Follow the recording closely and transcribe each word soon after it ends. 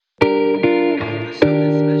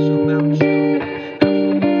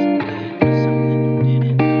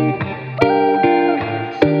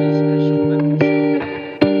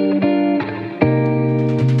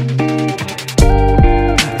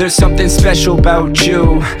something special about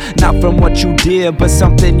you. Not from what you did, but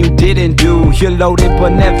something you didn't do. You're loaded but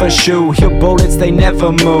never shoot. Your bullets, they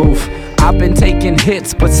never move. I've been taking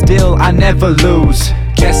hits, but still I never lose.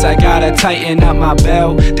 Guess I gotta tighten up my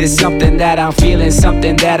belt. There's something that I'm feeling,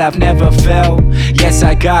 something that I've never felt. Yes,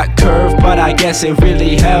 I got curved, but I guess it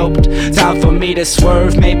really helped. Time for me to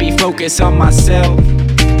swerve, maybe focus on myself.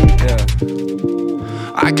 Yeah.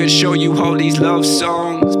 I could show you all these love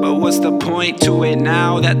songs, but what's the point to it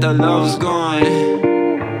now that the love's gone?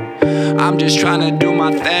 I'm just trying to do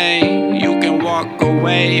my thing. You can walk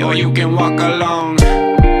away or you can walk along.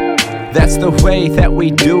 That's the way that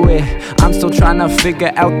we do it. I'm still trying to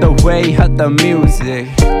figure out the way of the music.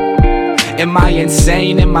 Am I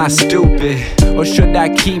insane? Am I stupid? Or should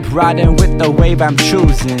I keep riding with the wave I'm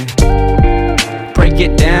choosing? Break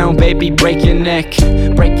it down, baby, break your neck.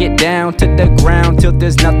 Break it down to the ground till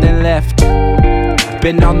there's nothing left.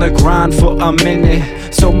 Been on the grind for a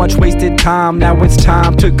minute. So much wasted time, now it's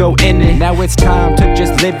time to go in it. Now it's time to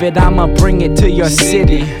just live it, I'ma bring it to your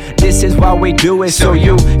city. This is why we do it, so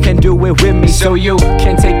you can do it with me. So you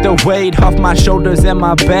can take the weight off my shoulders and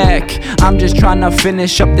my back. I'm just trying to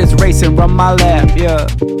finish up this race and run my lap, yeah.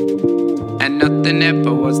 And nothing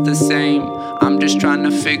ever was the same. I'm just trying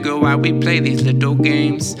to figure why we play these little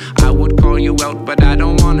games. I would call you out, but I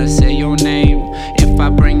don't wanna say your name. If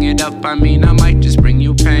I bring it up, I mean I might just bring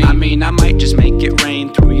you pain. I mean I might just make it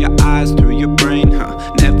rain through your eyes, through your brain,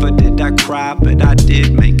 Never did I cry, but I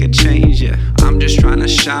did make a change, yeah. I'm just trying to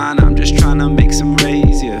shine, I'm just trying to make some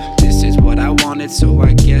rays, yeah. This is what I wanted, so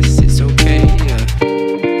I guess it's okay,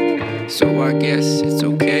 yeah. So I guess it's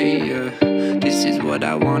okay, yeah. This is what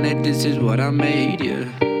I wanted, this is what I made, yeah.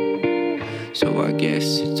 So I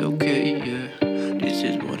guess it's okay.